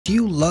Do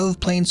you love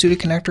playing suited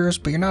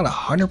connectors, but you're not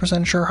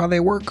 100% sure how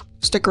they work?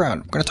 Stick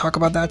around, I'm going to talk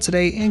about that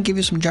today and give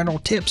you some general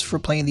tips for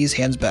playing these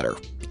hands better.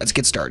 Let's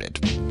get started.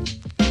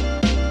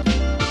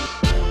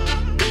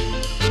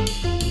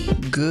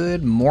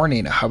 Good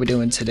morning, how are we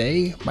doing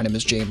today? My name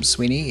is James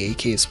Sweeney,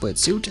 aka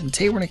SplitSuit, and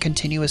today we're going to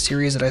continue a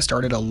series that I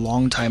started a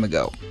long time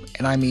ago.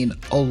 And I mean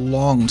a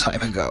long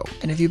time ago.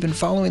 And if you've been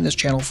following this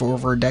channel for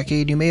over a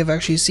decade, you may have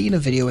actually seen a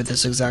video with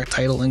this exact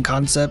title and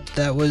concept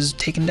that was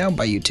taken down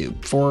by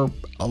YouTube for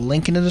a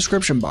link in the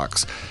description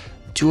box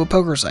to a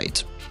poker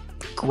site.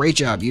 Great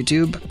job,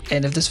 YouTube.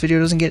 And if this video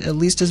doesn't get at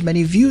least as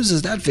many views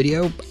as that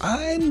video,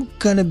 I'm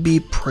gonna be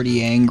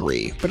pretty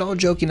angry. But all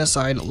joking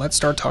aside, let's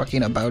start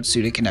talking about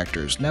suited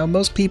connectors. Now,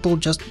 most people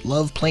just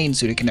love playing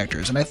suited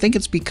connectors, and I think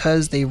it's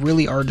because they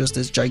really are just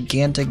this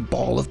gigantic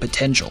ball of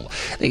potential.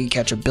 They can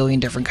catch a billion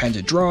different kinds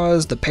of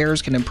draws, the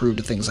pairs can improve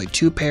to things like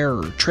two pair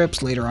or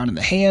trips later on in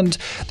the hand.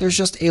 There's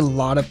just a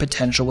lot of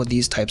potential with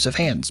these types of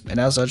hands, and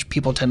as such,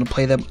 people tend to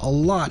play them a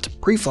lot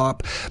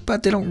pre-flop,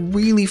 but they don't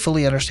really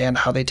fully understand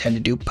how they tend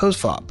to do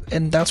post-flop.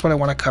 And that's what I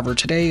want to cover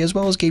today, as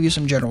well as give you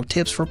some general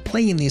tips for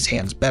playing these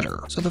hands better.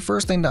 So the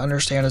first thing to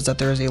understand is that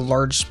there is a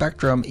large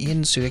spectrum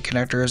in suited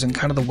connectors and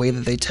kind of the way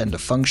that they tend to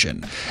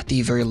function.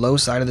 The very low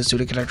side of the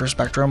suited connector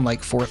spectrum,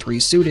 like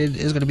 4-3 suited,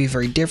 is going to be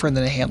very different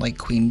than a hand like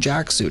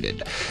Queen-Jack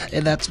suited.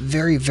 And that's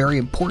very, very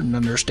important to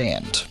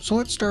understand. So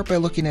let's start by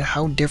looking at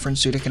how different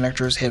suited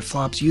connectors hit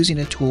flops using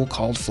a tool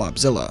called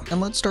Flopzilla. And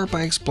let's start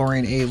by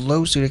exploring a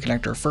low suited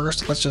connector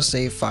first. Let's just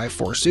say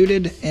 5-4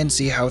 suited and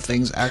see how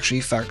things actually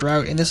factor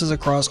out. And this is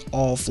across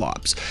all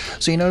flops.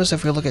 So you notice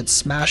if we look at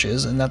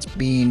smashes, and that's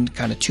being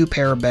kind of two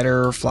pair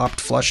better,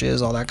 flopped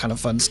flushes, all that kind of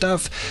fun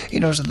stuff,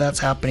 you notice that that's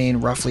happening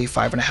roughly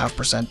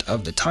 5.5%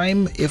 of the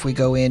time. If we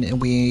go in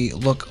and we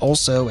look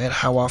also at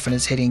how often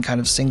it's hitting kind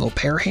of single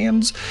pair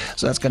hands,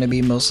 so that's going to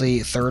be mostly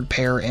third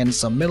pair and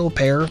some middle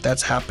pair,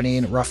 that's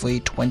happening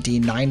roughly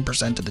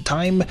 29% of the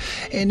time.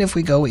 And if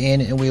we go in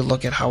and we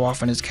look at how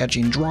often it's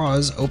catching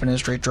draws, open and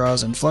straight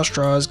draws and flush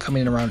draws,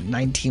 coming in around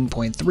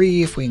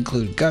 19.3. If we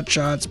include gut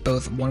shots,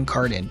 both one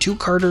card and two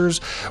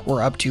carders,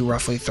 we're up to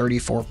roughly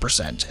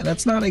 34%. And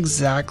that's not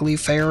exactly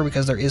fair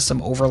because there is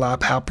some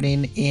overlap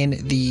happening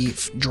in the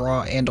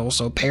draw and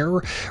also pair,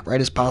 right?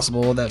 It's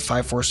possible that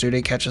 5-4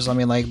 suited catches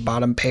something like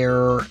bottom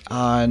pair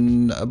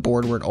on a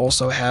board where it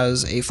also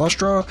has a flush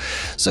draw.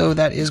 So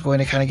that is going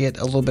to kind of get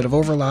a little bit of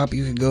overlap.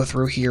 You could go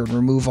through here and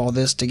remove all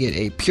this to get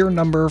a pure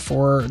number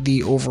for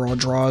the overall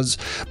draws,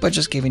 but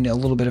just giving you a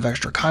little bit of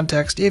extra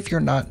context if you're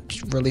not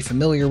really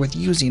familiar with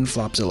using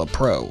Flopzilla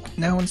Pro.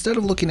 Now, instead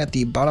of looking at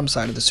the bottom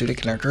side of the suited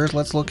connectors,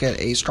 let's look at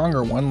a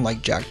stronger one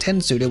like Jack 10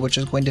 suited, which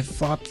is going to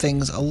flop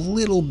things a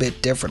little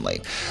bit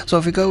differently. So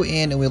if we go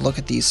in and we look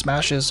at these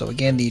smashes, so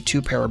again, the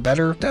two pair or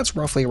better, that's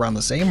roughly around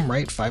the same,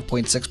 right?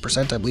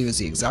 5.6% I believe is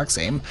the exact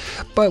same.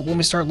 But when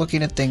we start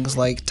looking at things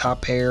like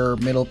top pair,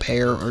 middle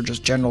pair, or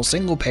just general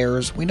single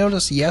pairs, we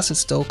notice, yes, it's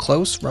still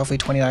close, roughly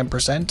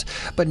 29%,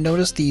 but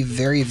notice the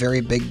very,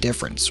 very big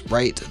difference,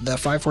 right? The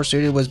 5-4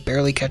 suited was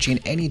barely catching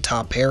any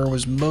top pair,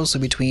 was mostly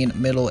between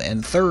middle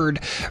and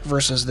third,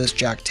 versus this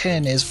Jack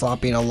 10 is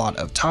flopping a lot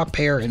of top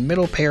pair and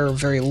middle pair.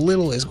 Very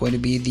little is going to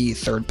be the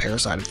third pair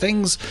side of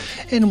things.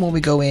 And when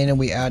we go in and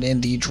we add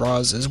in the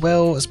draws as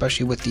well,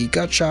 especially with the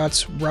gut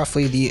shots,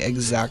 roughly the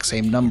exact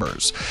same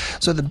numbers.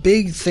 So the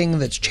big thing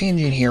that's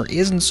changing here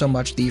isn't so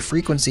much the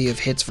frequency of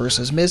hits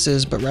versus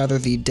misses, but rather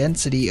the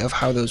density of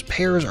how those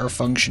pairs are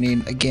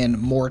functioning. Again,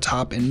 more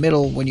top and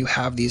middle when you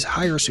have these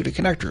higher suited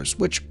connectors,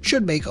 which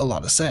should make a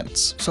lot of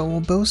sense. So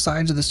while both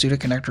sides of the suited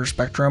connector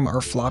spectrum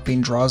are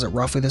flopping draws at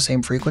roughly the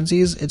same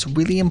frequencies, it's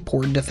really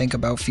important to think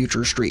about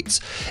future streets.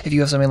 If you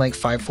have something like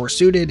 5-4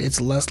 suited,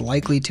 it's less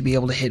likely to be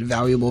able to hit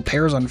valuable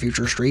pairs on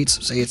future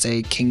streets, say it's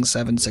a King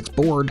 7-6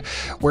 board,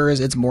 whereas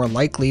it's more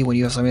likely when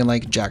you have something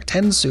like Jack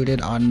 10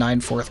 suited on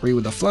 9-4-3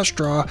 with a flush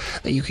draw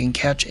that you can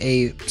catch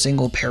a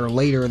single pair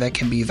later that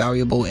can be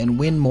valuable and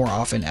win more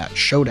often at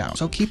showdown.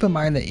 So keep in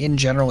mind that in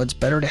general, it's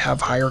better to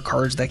have higher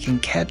cards that can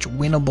catch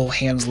winnable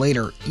hands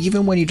later,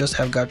 even when you just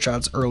have gut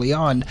shots early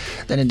on,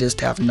 than it is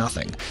to have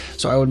nothing.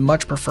 So I would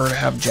much prefer to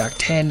have Jack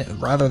 10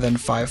 rather than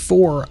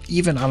 5-4,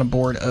 even on a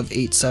board of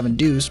 8-7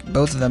 deuce.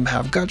 Both of them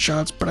have gut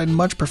shots, but I'd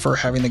much prefer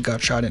having the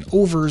gut shot in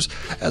overs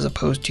as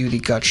opposed to the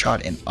gut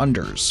shot in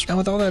unders. Now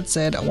with all that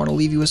said, I want to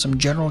leave you with some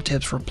general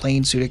tips for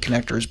playing suited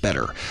connectors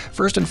better.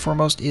 First and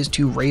foremost is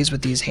to raise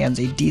with these hands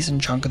a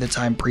decent chunk of the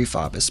time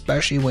pre-flop,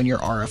 especially when you're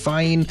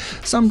RFIing.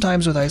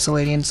 Sometimes with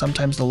isolating,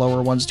 sometimes the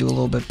lower ones do a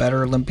little bit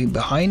better limping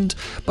behind,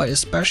 but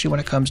especially when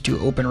it comes to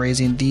open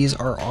raising, these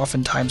are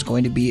oftentimes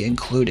going to be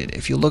included.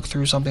 If you look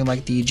through something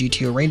like the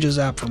GTO Ranges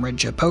app from Red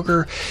Chip Poker,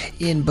 poker.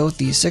 In both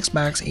the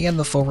 6-max and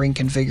the full ring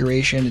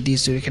configuration,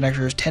 these suited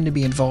connectors tend to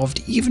be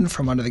involved even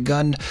from under the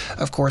gun.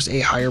 Of course, a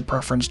higher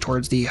preference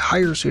towards the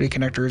higher suited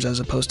connectors as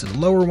opposed to the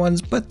lower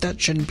ones, but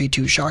that shouldn't be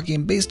too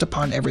shocking based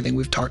upon everything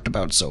we've talked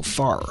about so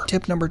far.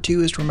 Tip number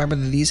 2 is to remember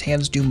that these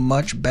hands do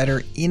much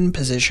better in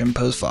position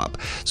post-flop.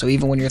 So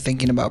even when you're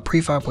thinking about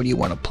pre-flop, what do you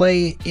want to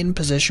play, in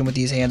position with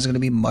these hands is going to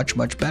be much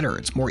better.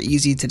 It's more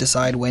easy to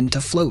decide when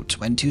to float,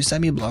 when to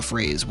semi-bluff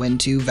raise, when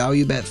to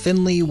value bet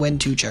thinly, when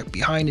to check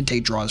behind and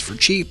take draws for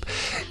cheap.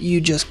 You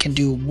just can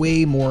do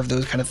way more of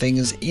those kind of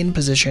things in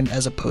position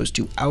as opposed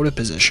to out of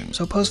position.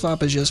 So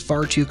post-flop is just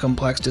far too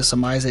complex to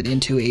surmise it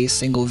into a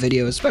single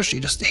video, especially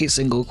just a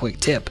single quick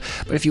tip.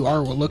 But if you are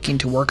looking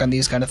to work on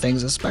these kind of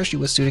things, especially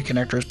with suited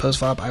connectors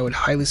post-flop, I would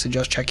highly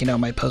suggest checking out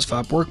my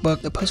Postflop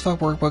workbook. The Postflop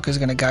workbook is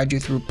going to guide you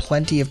through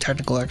plenty of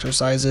technical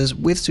exercises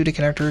with suited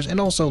connectors and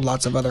also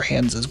lots of other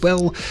hands as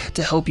well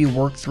to help you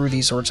work through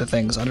these sorts of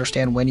things.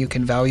 Understand when you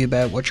can value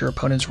bet, what your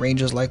opponent's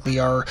ranges likely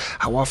are,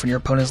 how often your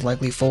opponent's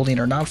likely folding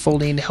or not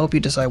folding, help you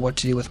decide what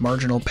to do with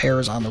marginal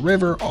pairs on the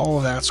river, all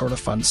of that sort of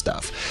fun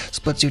stuff.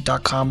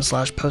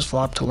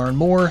 SplitSuit.com/postflop to learn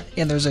more,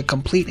 and there's a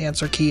complete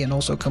answer key and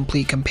also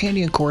complete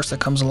companion course that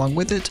comes along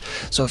with it.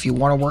 So if you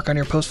want to work on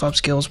your postflop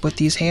skills with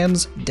these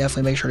hands,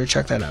 definitely make sure to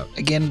check that out.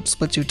 Again,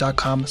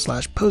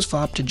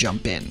 SplitSuit.com/postflop to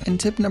jump in. And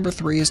tip number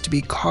 3 is to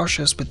be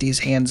cautious with these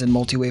hands in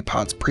multi-way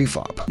pots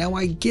pre-flop. Now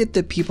I get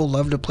that people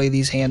love to play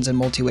these hands in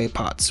multi-way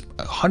pots,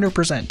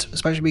 100%,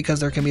 especially because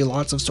there can be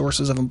lots of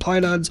sources of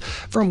implied odds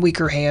from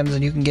weaker hands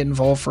and you can get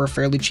involved for a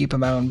fairly cheap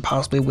amount and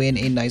possibly win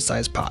a nice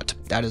sized pot.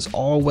 That is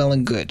all well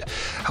and good.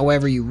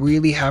 However, you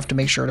really have to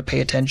make sure to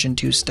pay attention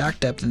to stack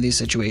depth in these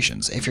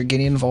situations. If you're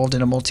getting involved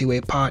in a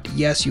multi-way pot,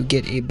 yes, you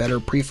get a better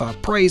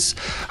pre-flop price,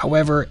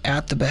 however,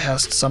 at the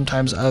behest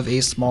sometimes of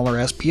a smaller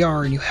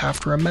SPR, and you have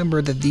to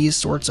remember that these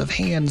sorts of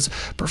hands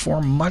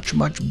perform much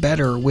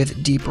better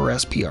with deeper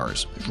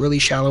SPRs. Really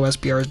shallow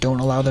SPRs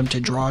don't allow them to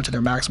draw to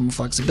their maximum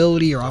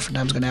flexibility. You're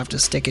oftentimes going to have to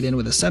stick it in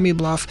with a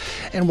semi-bluff,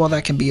 and while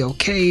that can be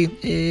okay,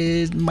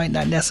 it might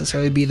not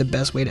necessarily be the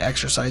best way to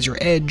exercise your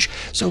edge,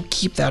 so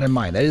keep that in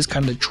mind. That is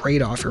kind of the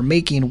trade-off you're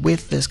making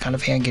with this kind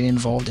of hand getting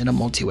involved in a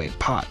multi-way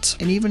pot.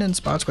 And even in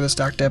spots where the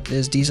stack depth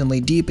is decently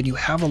deep and you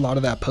have a lot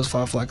of that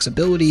post-flop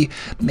flexibility,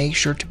 make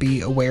sure to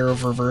be aware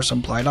of reverse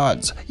implied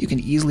odds. You can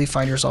easily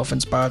find yourself in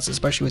spots,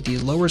 especially with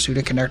these lower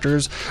suited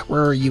connectors,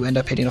 where you end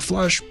up hitting a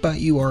flush, but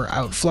you are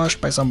out flushed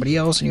by somebody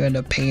else and you end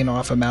up paying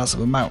off a massive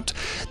amount.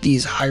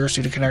 These higher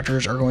suited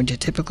connectors are going to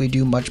typically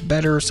do much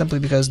better simply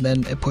because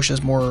then it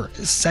pushes more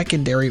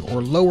secondary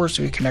or lower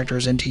suited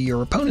connectors into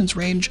your opponent's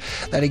range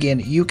that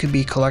again you can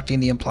be collecting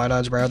the implied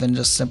odds rather than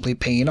just simply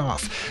paying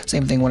off.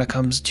 Same thing when it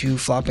comes to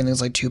flopping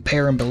things like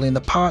 2-pair and building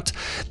the pot.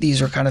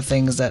 These are kind of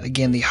things that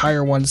again the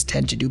higher ones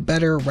tend to do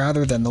better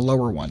rather than the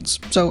lower ones.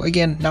 So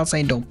again, not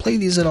saying don't play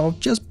these at all,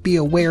 just be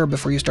aware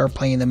before you start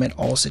playing them in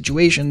all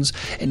situations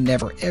and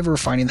never ever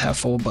finding that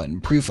full button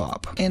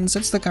pre-flop. And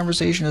since the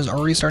conversation is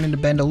already starting to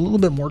bend a little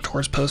bit more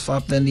towards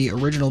post-flop than the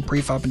original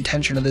pre-flop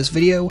intention of this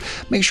video,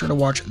 make sure to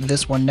watch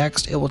this one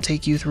next. It will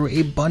take you through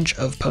a bunch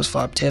of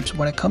post-flop tips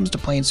when it comes to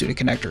playing suited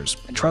connectors.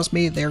 And trust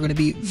me, they're going to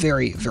be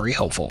very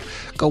helpful.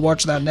 Go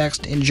watch that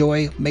next,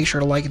 enjoy, make sure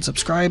to like and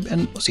subscribe,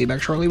 and we'll see you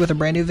back shortly with a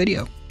brand new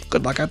video.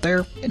 Good luck out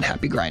there, and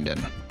happy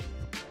grinding.